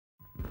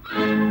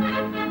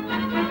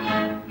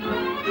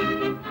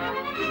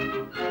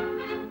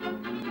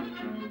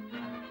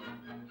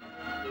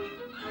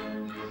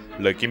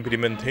The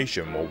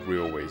implementation of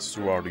railways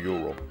throughout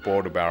Europe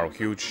brought about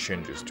huge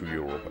changes to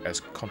Europe as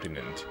a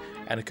continent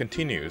and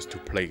continues to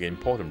play an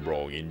important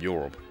role in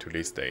Europe to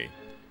this day.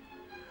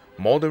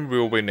 Modern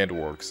railway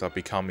networks are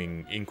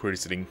becoming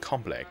increasingly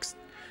complex.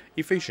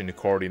 Efficient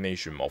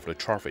coordination of the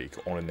traffic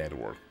on the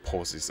network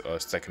poses a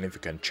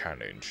significant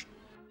challenge.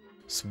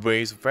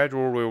 Swiss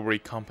Federal Railway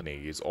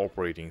Company is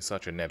operating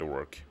such a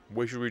network,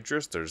 which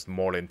registers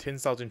more than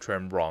 10,000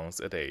 train runs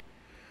a day.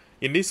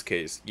 In this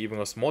case, even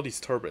a small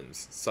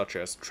disturbance, such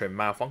as train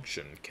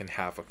malfunction, can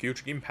have a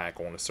huge impact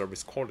on the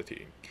service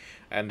quality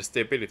and the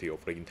stability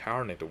of the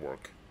entire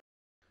network.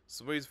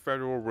 Swiss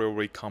Federal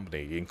Railway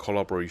Company, in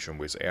collaboration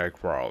with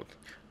AirCrowd,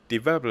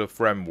 developed a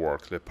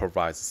framework that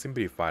provides a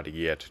simplified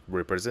yet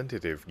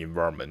representative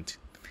environment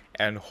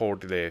and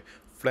hold the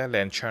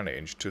Flatland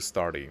challenge to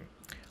study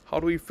how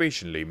to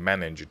efficiently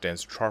manage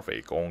dense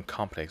traffic on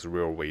complex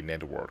railway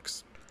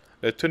networks.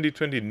 The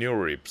 2020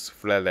 NeurIPS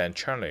Flatland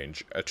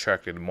Challenge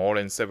attracted more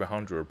than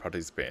 700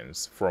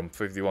 participants from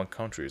 51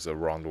 countries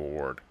around the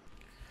world.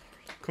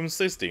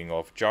 Consisting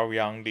of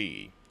Zhaoyang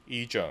Li,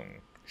 Yi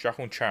Zheng,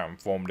 Xiaohong Chan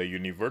from the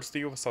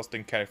University of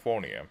Southern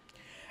California,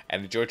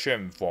 and Zhe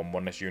Chen from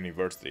Monash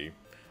University,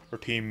 our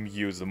team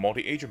used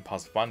multi-agent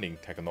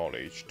pathfinding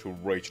technology to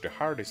reach the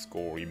highest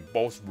score in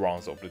both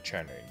rounds of the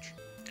challenge.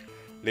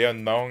 They are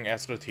known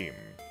as the team,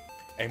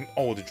 an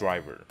old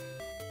driver.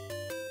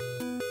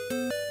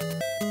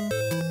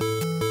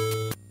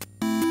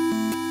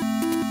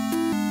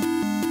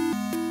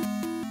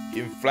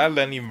 In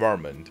Flatland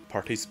environment,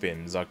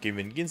 participants are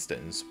given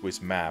instances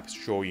with maps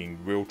showing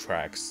rail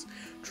tracks,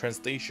 train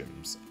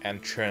stations,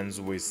 and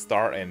trains with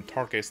start and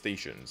target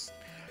stations.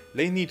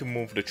 They need to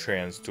move the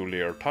trains to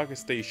their target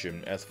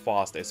station as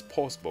fast as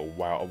possible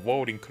while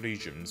avoiding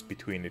collisions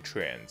between the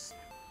trains.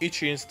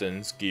 Each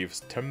instance gives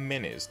 10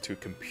 minutes to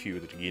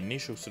compute the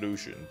initial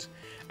solution,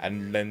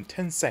 and then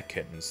 10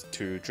 seconds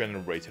to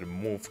generate the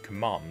move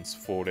commands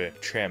for the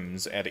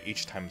trains at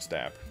each time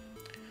step.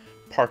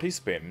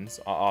 Participants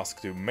are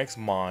asked to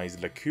maximize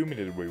the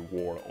cumulative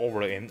reward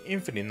over an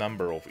infinite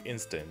number of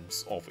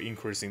instances of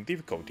increasing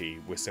difficulty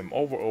with an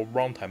overall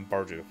runtime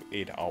budget of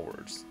 8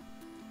 hours.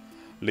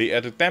 The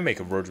academic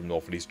version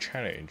of this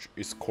challenge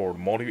is called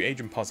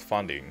multi-agent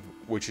pathfinding,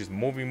 which is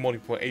moving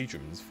multiple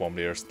agents from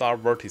their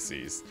start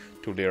vertices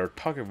to their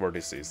target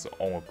vertices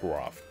on a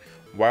graph,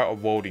 while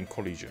avoiding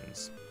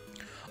collisions.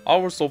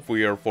 Our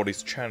software for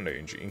this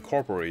challenge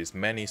incorporates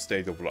many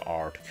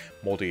state-of-the-art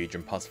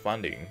multi-agent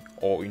pathfinding,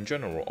 or in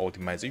general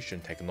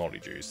optimization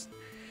technologies.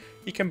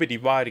 It can be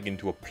divided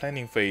into a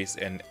planning phase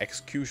and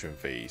execution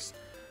phase.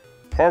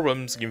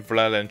 Problems in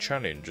Flatland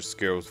Challenge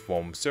scales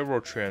from several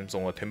trains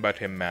on a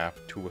 10x10 map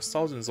to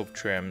thousands of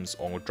trains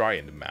on a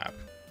giant map.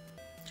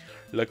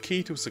 The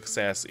key to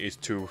success is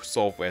to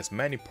solve as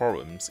many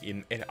problems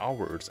in 8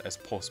 hours as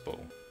possible.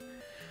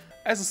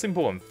 As a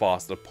simple and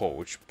fast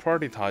approach,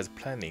 prioritized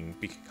planning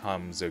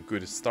becomes a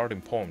good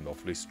starting point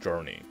of this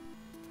journey.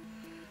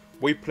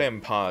 We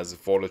plan paths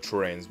for the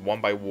trains one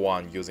by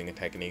one using a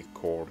technique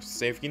called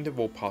safe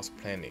interval path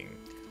planning.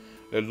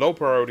 The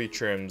low-priority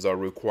trains are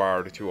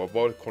required to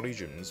avoid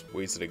collisions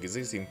with the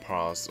existing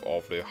paths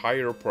of the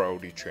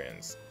higher-priority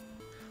trains.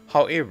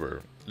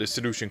 However, the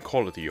solution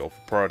quality of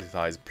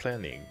prioritized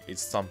planning is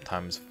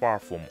sometimes far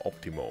from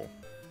optimal.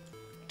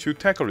 To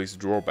tackle this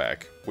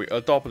drawback, we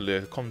adopt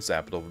the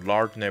concept of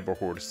large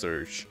neighborhood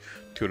search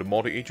to the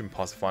multi-agent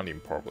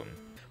pathfinding problem.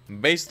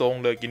 Based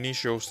on the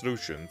initial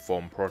solution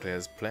from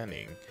prioritized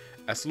planning,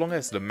 as long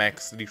as the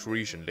max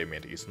iteration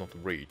limit is not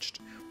reached,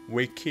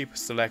 we keep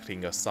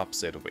selecting a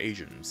subset of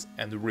agents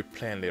and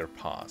replan their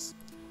paths.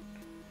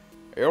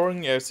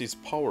 LNS is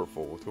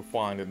powerful to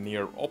find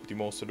near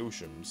optimal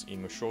solutions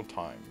in a short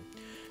time,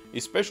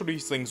 especially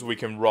since we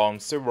can run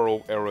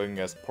several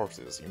LNS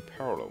processes in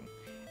parallel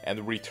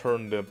and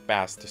return the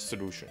best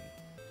solution.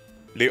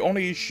 The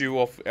only issue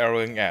of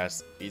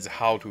LNS is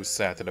how to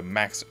set the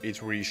max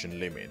iteration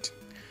limit.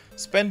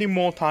 Spending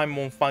more time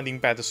on finding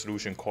better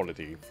solution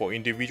quality for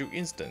individual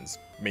instances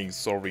means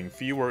solving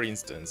fewer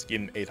instances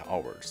in 8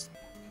 hours.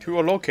 To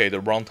allocate the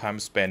runtime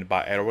spent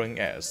by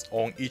LNS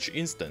on each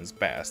instance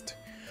best,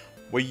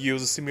 we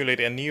use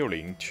simulated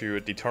annealing to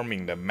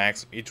determine the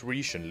max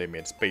iteration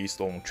limits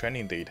based on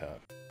training data.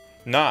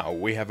 Now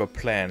we have a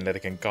plan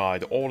that can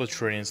guide all the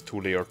trains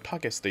to their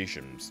target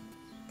stations.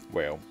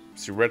 Well,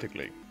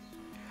 theoretically.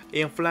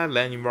 In a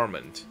flatland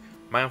environment,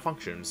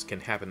 malfunctions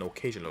can happen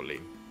occasionally,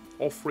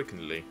 or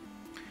frequently.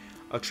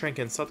 A train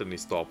can suddenly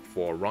stop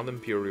for a random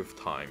period of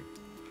time.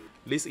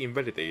 This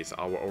invalidates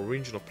our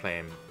original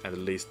plan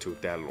and leads to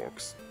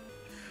deadlocks.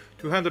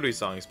 To handle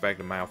these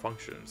unexpected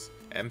malfunctions,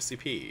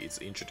 MCP is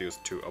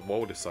introduced to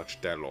avoid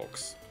such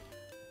deadlocks.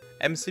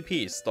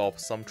 MCP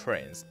stops some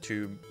trains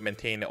to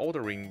maintain the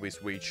ordering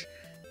with which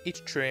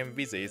each train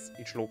visits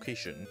each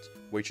location,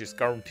 which is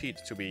guaranteed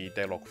to be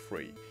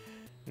deadlock-free.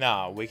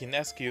 Now we can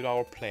execute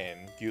our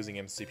plan using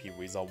MCP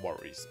without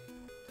worries.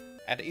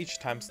 At each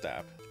time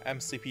step,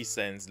 MCP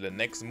sends the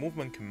next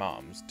movement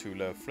commands to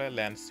the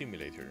Flatland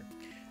simulator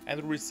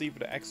and receives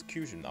the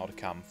execution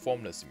outcome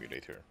from the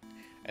simulator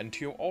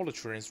until all the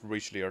trains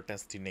reach their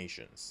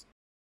destinations.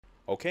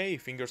 Okay,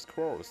 fingers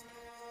crossed.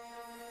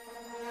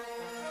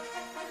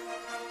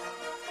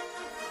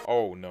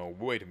 Oh no,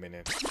 wait a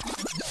minute.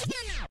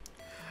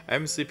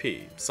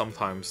 MCP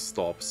sometimes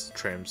stops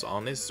trains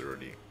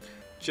unnecessarily.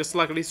 Just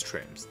like these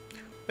trains,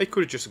 they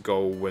could just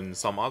go when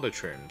some other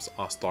trains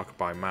are stuck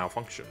by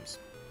malfunctions.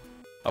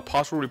 A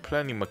partial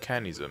replanning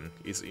mechanism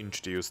is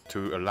introduced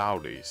to allow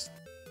this.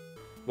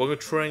 When a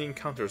train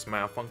encounters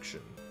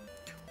malfunction,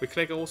 we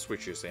click all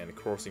switches and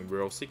crossing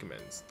rail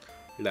segments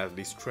that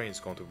this train is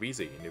going to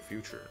visit in the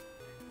future,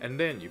 and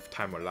then if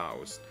time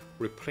allows,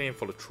 replan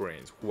for the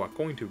trains who are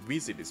going to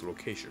visit these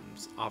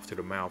locations after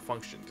the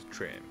malfunctioned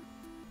train.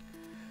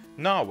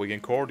 Now we can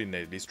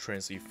coordinate these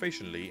trains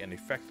efficiently and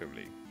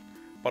effectively,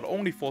 but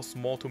only for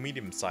small to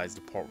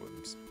medium-sized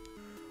problems.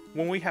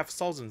 When we have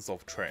thousands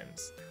of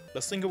trains,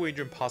 the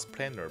single-engine path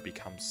planner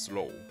becomes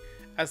slow,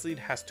 as it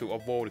has to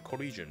avoid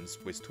collisions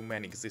with too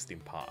many existing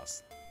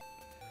paths.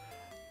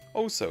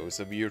 Also,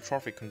 severe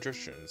traffic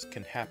congestions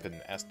can happen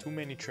as too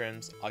many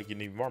trains are in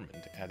the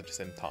environment at the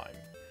same time.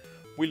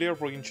 We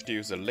therefore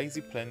introduce a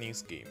lazy planning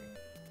scheme.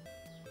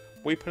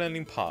 We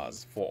planning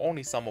paths for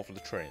only some of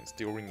the trains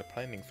during the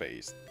planning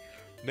phase,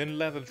 then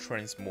let the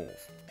trains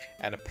move,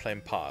 and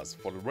plan paths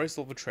for the rest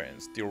of the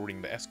trains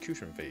during the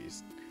execution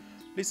phase.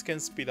 This can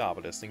speed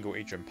up the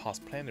single-agent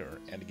path planner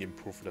and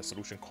improve the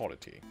solution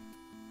quality.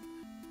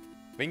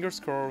 Fingers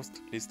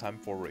crossed, this time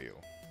for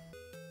real.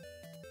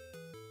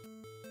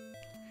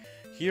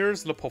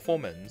 Here's the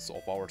performance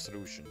of our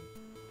solution.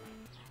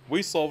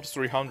 We solved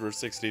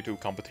 362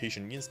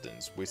 competition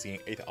instances within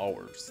 8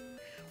 hours,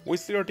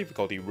 with their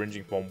difficulty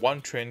ranging from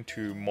 1 train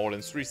to more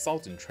than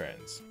 3,000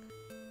 trains.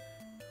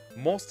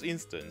 Most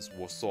instances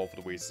were solved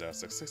with a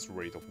success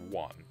rate of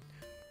 1,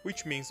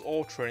 which means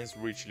all trains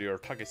reach their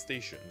target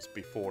stations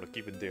before the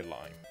given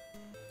deadline.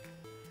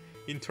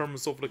 In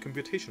terms of the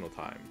computational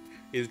time,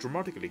 it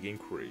dramatically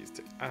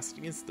increased as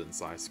the instance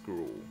size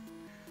grew,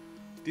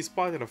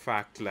 despite the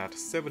fact that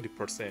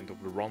 70%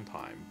 of the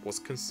runtime was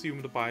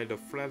consumed by the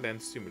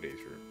Flatland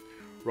simulator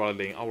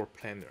rather than our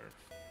planner.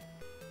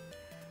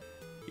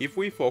 If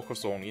we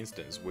focus on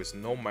instances with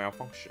no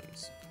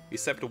malfunctions,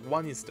 except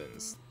one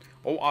instance,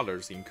 all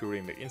others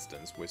including the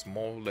instance with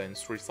more than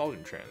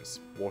 3,000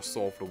 trains were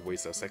solved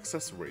with a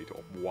success rate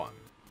of 1.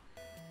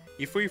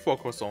 If we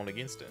focus on the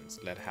instance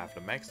that have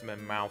the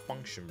maximum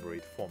malfunction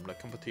rate from the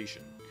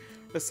competition,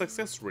 the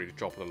success rate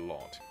dropped a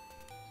lot.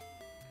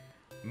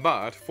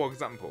 But, for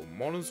example,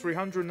 more than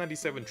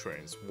 397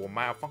 trains were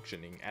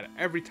malfunctioning at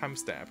every time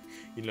step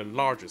in the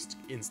largest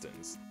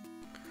instance.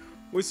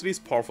 With these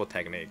powerful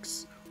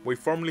techniques, we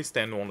firmly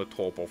stand on the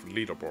top of the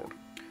leaderboard,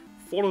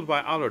 followed by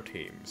other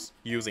teams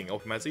using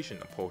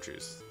optimization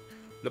approaches.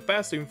 The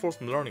best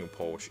reinforcement learning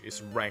approach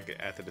is ranked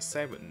at the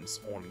 7th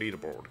on the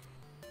leaderboard.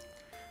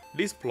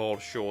 This plot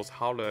shows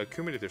how the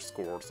cumulative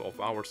scores of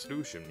our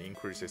solution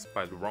increases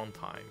by the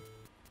runtime.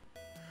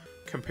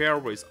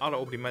 Compared with other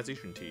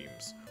optimization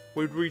teams,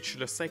 we reached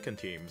the second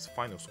team's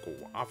final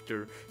score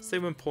after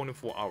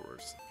 7.4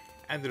 hours,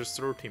 and the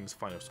third team's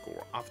final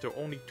score after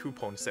only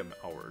 2.7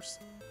 hours.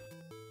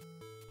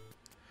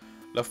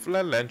 The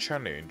Flatland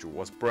Challenge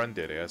was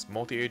branded as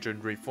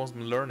multi-agent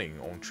reinforcement learning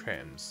on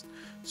trains,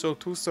 so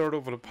 2/3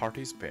 of the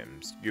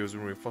participants used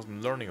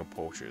reinforcement learning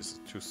approaches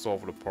to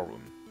solve the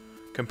problem.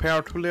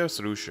 Compared to their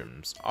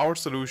solutions, our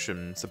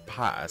solution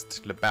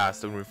surpassed the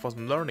best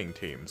reinforcement learning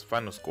team's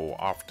final score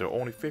after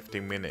only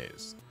 15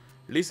 minutes.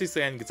 This is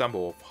an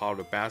example of how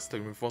the best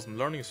reinforcement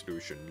learning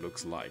solution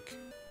looks like.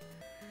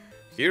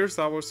 Here's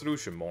our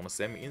solution on the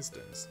same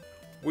instance,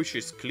 which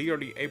is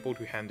clearly able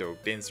to handle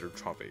denser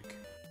traffic.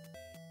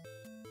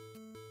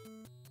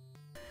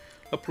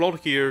 The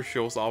plot here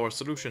shows our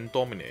solution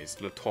dominates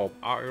the top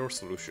RL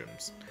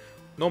solutions,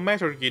 no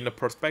matter in the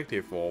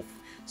perspective of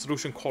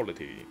solution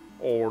quality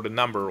or the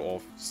number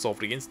of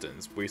solved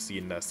instances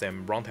within the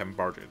same runtime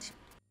budget.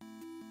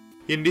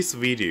 In this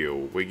video,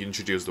 we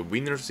introduce the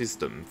winner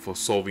system for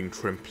solving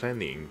train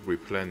planning,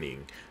 replanning,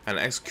 and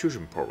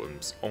execution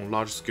problems on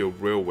large-scale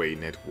railway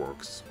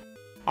networks.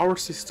 Our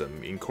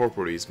system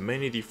incorporates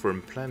many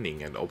different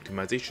planning and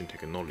optimization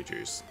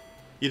technologies.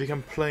 It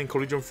can plan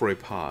collision-free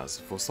paths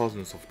for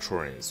thousands of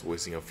trains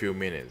within a few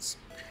minutes,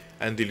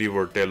 and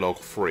deliver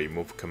deadlock-free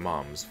move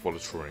commands for the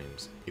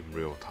trains in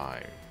real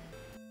time.